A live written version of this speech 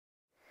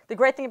The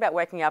great thing about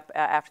waking up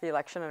after the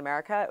election in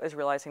America is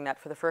realizing that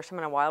for the first time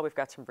in a while, we've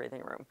got some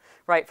breathing room,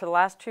 right? For the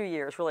last 2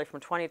 years, really from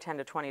 2010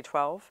 to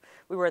 2012,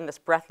 we were in this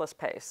breathless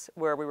pace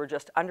where we were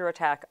just under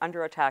attack,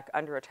 under attack,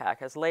 under attack,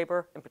 as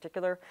labor in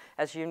particular,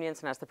 as unions,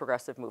 and as the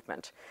progressive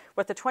movement.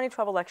 What the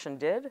 2012 election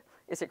did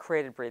is it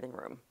created breathing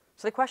room.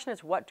 So the question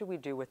is, what do we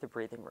do with the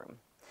breathing room?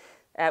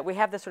 We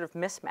have this sort of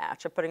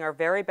mismatch of putting our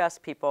very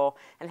best people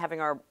and having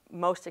our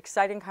most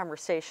exciting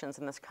conversations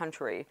in this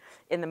country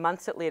in the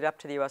months that lead up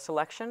to the US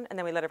election, and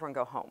then we let everyone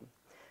go home.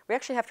 We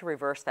actually have to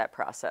reverse that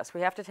process.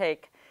 We have to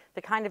take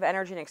the kind of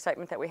energy and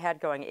excitement that we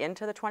had going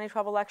into the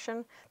 2012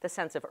 election, the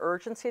sense of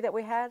urgency that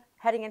we had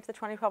heading into the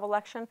 2012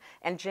 election,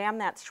 and jam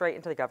that straight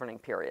into the governing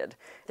period.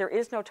 There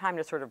is no time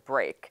to sort of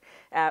break.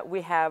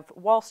 We have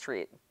Wall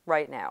Street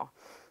right now,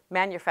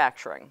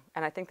 manufacturing,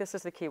 and I think this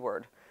is the key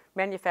word.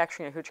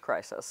 Manufacturing a huge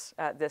crisis,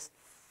 this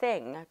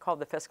thing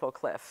called the fiscal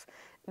cliff.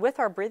 With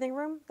our breathing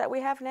room that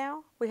we have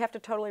now, we have to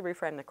totally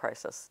reframe the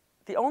crisis.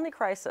 The only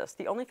crisis,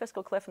 the only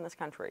fiscal cliff in this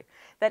country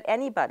that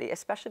anybody,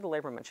 especially the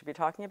labor movement, should be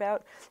talking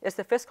about is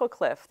the fiscal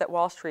cliff that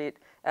Wall Street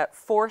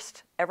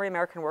forced every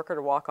American worker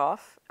to walk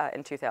off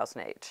in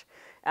 2008.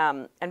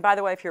 And by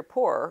the way, if you're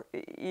poor,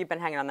 you've been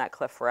hanging on that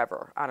cliff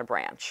forever on a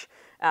branch.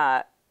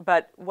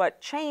 But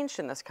what changed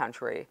in this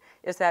country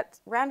is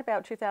that around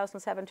about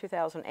 2007,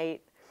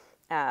 2008,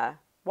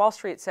 Wall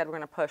Street said we're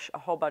going to push a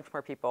whole bunch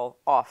more people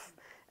off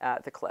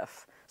the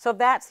cliff. So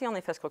that's the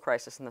only fiscal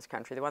crisis in this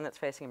country, the one that's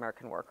facing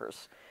American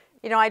workers.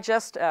 You know, I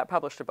just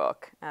published a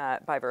book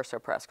by Verso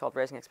Press called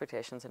Raising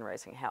Expectations and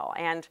Raising Hell.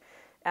 And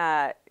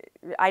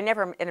I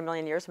never in a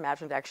million years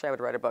imagined actually I would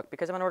write a book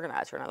because I'm an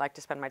organizer and I like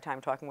to spend my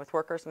time talking with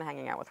workers and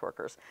hanging out with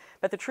workers.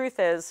 But the truth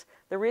is,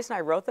 the reason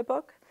I wrote the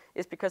book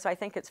is because I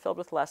think it's filled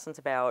with lessons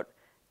about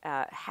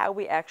how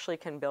we actually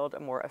can build a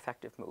more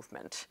effective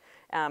movement,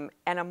 and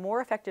a more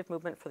effective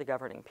movement for the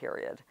governing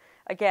period.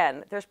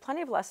 Again, there's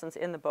plenty of lessons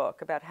in the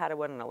book about how to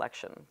win an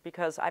election,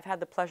 because I've had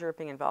the pleasure of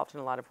being involved in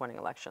a lot of winning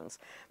elections.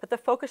 But the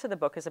focus of the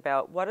book is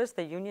about what does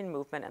the union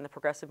movement and the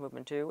progressive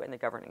movement do in the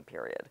governing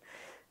period.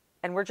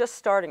 And we're just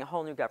starting a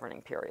whole new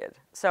governing period.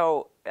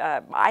 So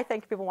I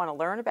think if people want to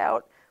learn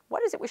about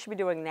what is it we should be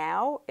doing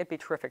now, it'd be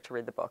terrific to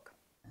read the book.